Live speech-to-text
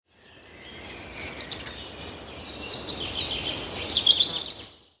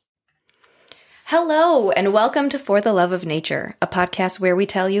Hello, and welcome to For the Love of Nature, a podcast where we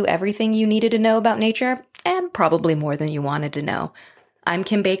tell you everything you needed to know about nature, and probably more than you wanted to know. I'm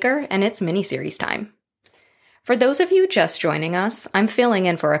Kim Baker, and it's mini-series time. For those of you just joining us, I'm filling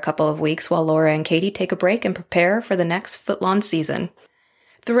in for a couple of weeks while Laura and Katie take a break and prepare for the next footlong season.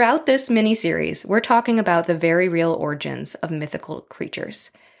 Throughout this mini-series, we're talking about the very real origins of mythical creatures.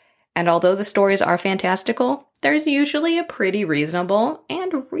 And although the stories are fantastical, there's usually a pretty reasonable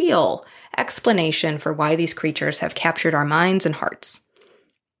and real explanation for why these creatures have captured our minds and hearts.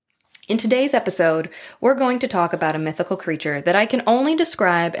 In today's episode, we're going to talk about a mythical creature that I can only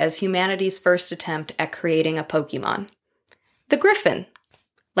describe as humanity's first attempt at creating a Pokemon. The Griffin.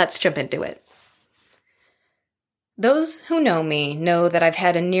 Let's jump into it. Those who know me know that I've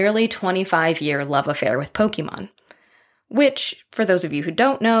had a nearly 25-year love affair with Pokemon, which, for those of you who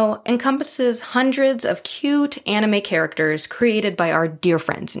don't know, encompasses hundreds of cute anime characters created by our dear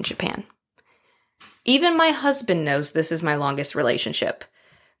friends in Japan. Even my husband knows this is my longest relationship.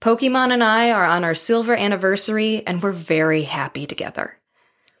 Pokemon and I are on our silver anniversary, and we're very happy together.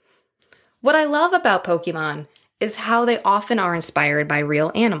 What I love about Pokemon is how they often are inspired by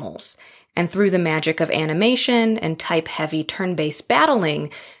real animals, and through the magic of animation and type-heavy turn-based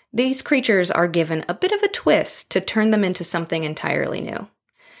battling, these creatures are given a bit of a twist to turn them into something entirely new.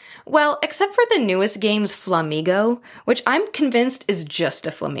 Well, except for the newest game's Flamigo, which I'm convinced is just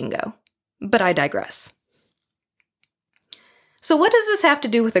a flamingo. But I digress. So what does this have to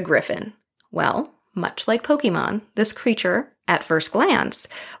do with a griffin? Well, much like Pokemon, this creature, at first glance,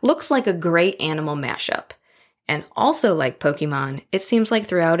 looks like a great animal mashup. And also like Pokemon, it seems like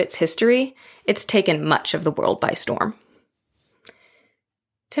throughout its history, it's taken much of the world by storm.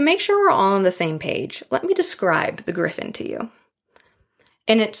 To make sure we're all on the same page, let me describe the griffin to you.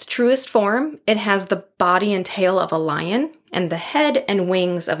 In its truest form, it has the body and tail of a lion and the head and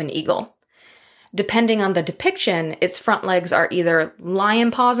wings of an eagle. Depending on the depiction, its front legs are either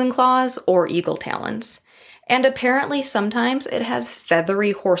lion paws and claws or eagle talons. And apparently sometimes it has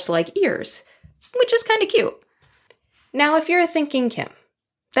feathery horse-like ears, which is kind of cute. Now, if you're thinking, Kim,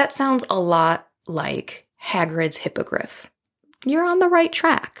 that sounds a lot like Hagrid's hippogriff. You're on the right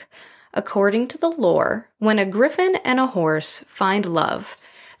track. According to the lore, when a griffin and a horse find love,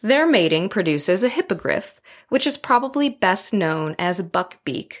 their mating produces a hippogriff, which is probably best known as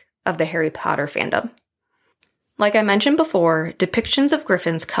Buckbeak of the Harry Potter fandom. Like I mentioned before, depictions of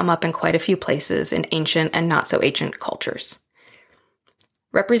griffins come up in quite a few places in ancient and not-so-ancient cultures.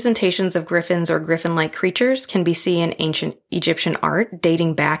 Representations of griffins or griffin-like creatures can be seen in ancient Egyptian art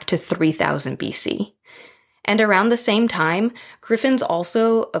dating back to 3000 BC. And around the same time, griffins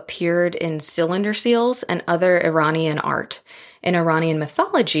also appeared in cylinder seals and other Iranian art. In Iranian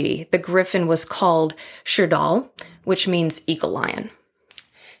mythology, the griffin was called Shirdal, which means eagle lion.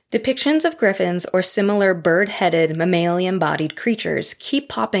 Depictions of griffins or similar bird-headed, mammalian-bodied creatures keep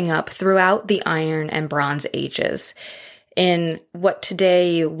popping up throughout the Iron and Bronze Ages in what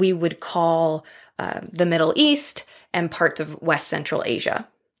today we would call the Middle East and parts of West Central Asia.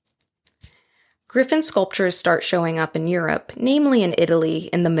 Griffin sculptures start showing up in Europe, namely in Italy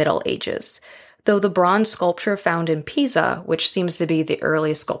in the Middle Ages, though the bronze sculpture found in Pisa, which seems to be the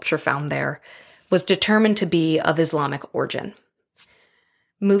earliest sculpture found there, was determined to be of Islamic origin.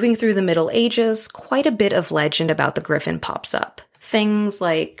 Moving through the Middle Ages, quite a bit of legend about the griffin pops up. Things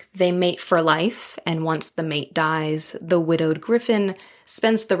like they mate for life, and once the mate dies, the widowed griffin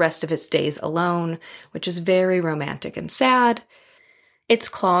spends the rest of its days alone, which is very romantic and sad. Its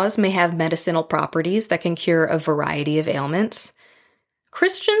claws may have medicinal properties that can cure a variety of ailments.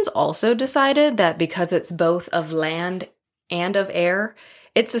 Christians also decided that because it's both of land and of air,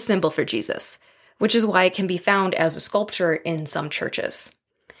 it's a symbol for Jesus, which is why it can be found as a sculpture in some churches.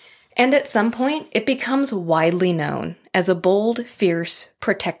 And at some point, it becomes widely known as a bold, fierce,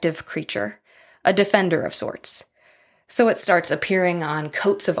 protective creature, a defender of sorts. So it starts appearing on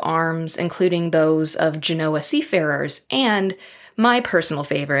coats of arms, including those of Genoa seafarers and, my personal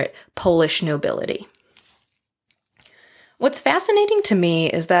favorite, Polish nobility. What's fascinating to me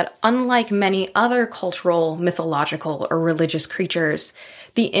is that unlike many other cultural, mythological, or religious creatures,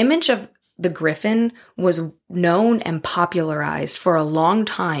 the image of the griffin was known and popularized for a long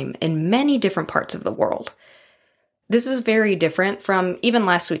time in many different parts of the world. This is very different from even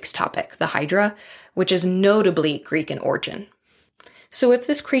last week's topic, the Hydra, which is notably Greek in origin. So if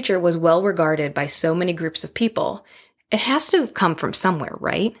this creature was well regarded by so many groups of people, it has to have come from somewhere,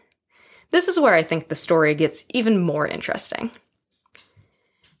 right? This is where I think the story gets even more interesting.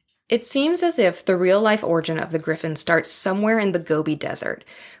 It seems as if the real-life origin of the griffin starts somewhere in the Gobi Desert,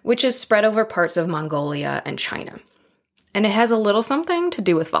 which is spread over parts of Mongolia and China. And it has a little something to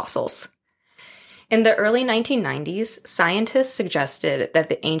do with fossils. In the early 1990s, scientists suggested that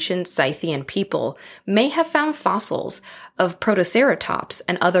the ancient Scythian people may have found fossils of Protoceratops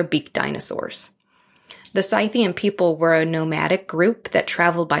and other beaked dinosaurs. The Scythian people were a nomadic group that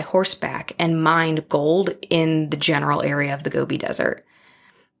traveled by horseback and mined gold in the general area of the Gobi Desert.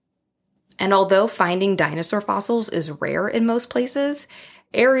 And although finding dinosaur fossils is rare in most places,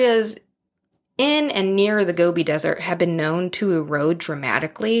 areas in and near the Gobi Desert have been known to erode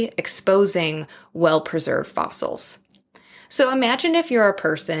dramatically, exposing well-preserved fossils. So imagine if you're a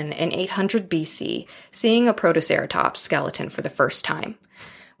person in 800 BC seeing a Protoceratops skeleton for the first time.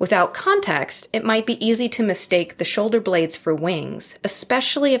 Without context, it might be easy to mistake the shoulder blades for wings,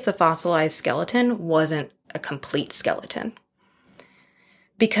 especially if the fossilized skeleton wasn't a complete skeleton.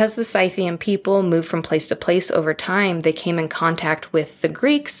 Because the Scythian people moved from place to place over time, they came in contact with the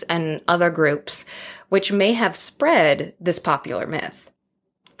Greeks and other groups, which may have spread this popular myth.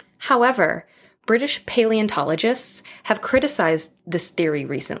 However, British paleontologists have criticized this theory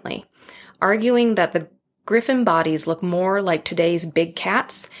recently, arguing that the Griffin bodies look more like today's big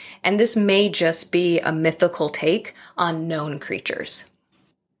cats, and this may just be a mythical take on known creatures.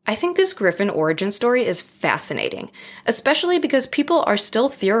 I think this Griffin origin story is fascinating, especially because people are still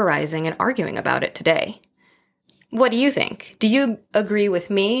theorizing and arguing about it today. What do you think? Do you agree with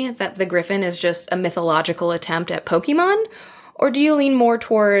me that the Griffin is just a mythological attempt at Pokemon? Or do you lean more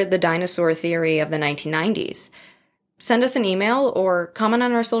toward the dinosaur theory of the 1990s? Send us an email or comment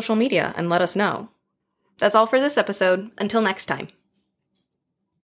on our social media and let us know. That's all for this episode. Until next time.